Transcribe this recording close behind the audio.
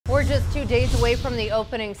just 2 days away from the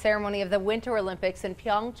opening ceremony of the Winter Olympics in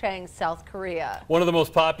Pyeongchang, South Korea. One of the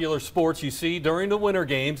most popular sports you see during the Winter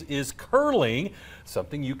Games is curling,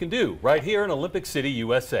 something you can do right here in Olympic City,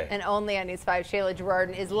 USA. And only on News 5, Shayla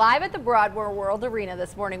Girardin is live at the Broadmoor World Arena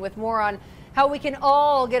this morning with more on how we can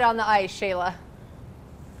all get on the ice. Shayla.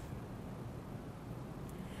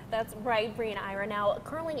 That's right, Bree and Ira. Now,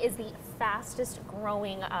 curling is the fastest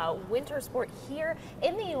growing winter sport here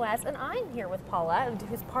in the U.S., and I'm here with Paula,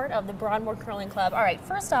 who's part of the Broadmoor Curling Club. All right,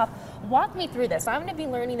 first off, walk me through this. I'm going to be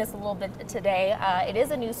learning this a little bit today. It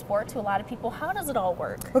is a new sport to a lot of people. How does it all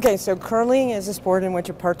work? Okay, so curling is a sport in which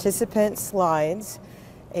a participant slides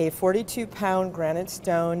a 42-pound granite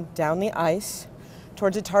stone down the ice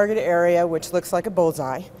towards a target area which looks like a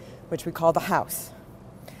bullseye, which we call the house.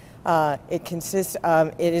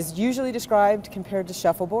 It is usually described compared to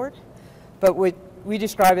shuffleboard, but we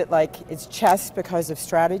describe it like it's chess because of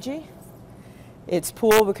strategy, it's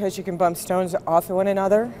pool because you can bump stones off of one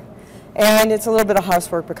another, and it's a little bit of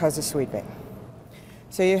housework because of sweeping.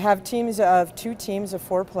 So you have two teams of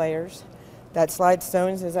 4 players that slide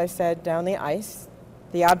stones, as I said, down the ice.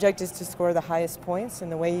 The object is to score the highest points,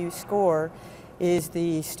 and the way you score is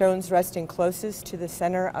the stones resting closest to the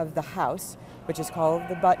center of the house, which is called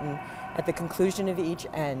the button. At the conclusion of each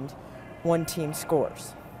end, one team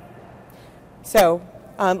scores. So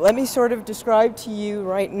let me sort of describe to you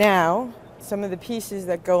right now some of the pieces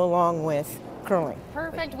that go along with curling.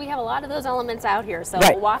 Perfect. We have a lot of those elements out here, so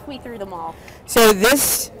walk me through them all. So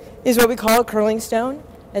this is what we call a curling stone.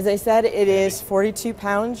 As I said, it is 42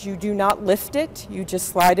 pounds. You do not lift it. You just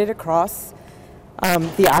slide it across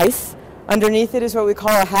the ice. Underneath it is what we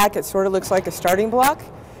call a hack. It sort of looks like a starting block,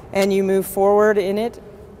 and you move forward in it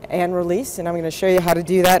and release, and I'm going to show you how to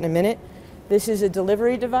do that in a minute. This is a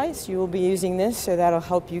delivery device. You will be using this, so that'll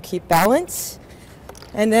help you keep balance.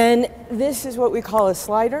 And then this is what we call a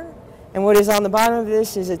slider, and what is on the bottom of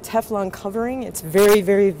this is a Teflon covering. It's very,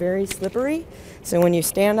 very, very slippery, so when you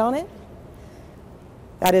stand on it,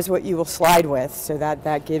 that is what you will slide with, so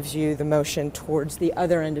that gives you the motion towards the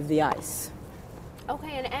other end of the ice.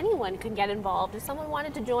 Okay, and anyone can get involved. If someone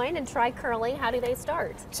wanted to join and try curling, how do they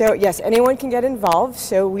start? So yes, anyone can get involved.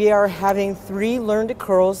 So we are having 3 Learn to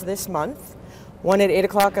Curls this month. One at 8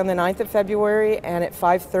 o'clock on the 9th of February and at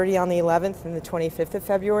 5:30 on the 11th and the 25th of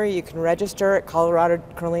February. You can register at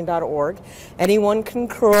coloradocurling.org. Anyone can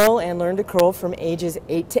curl and learn to curl from ages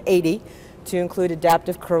 8 to 80, to include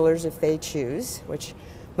adaptive curlers if they choose, which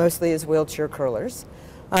mostly is wheelchair curlers.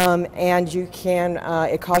 And you can,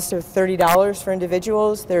 it costs $30 for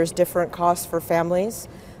individuals. There's different costs for families,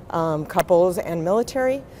 couples, and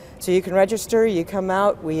military. So you can register, you come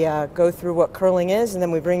out, we go through what curling is, and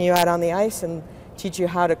then we bring you out on the ice and teach you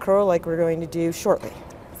how to curl like we're going to do shortly.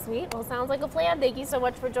 Sweet. Well, sounds like a plan. Thank you so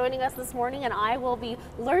much for joining us this morning, and I will be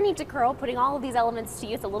learning to curl, putting all of these elements to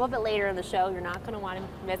use a little bit later in the show. You're not going to want to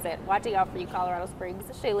miss it. Watching out for you, Colorado Springs.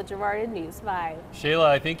 Shayla Girardin, News 5. Shayla,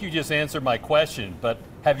 I think you just answered my question, but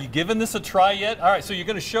have you given this a try yet? All right, so you're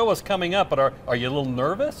going to show us coming up, but are you a little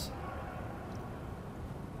nervous?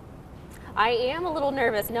 I am a little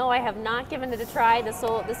nervous. No, I have not given it a try. This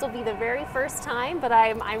will be the very first time, but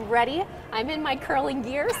I'm ready. I'm in my curling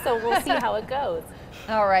gear, so we'll see how it goes.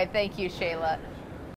 All right, thank you, Shayla.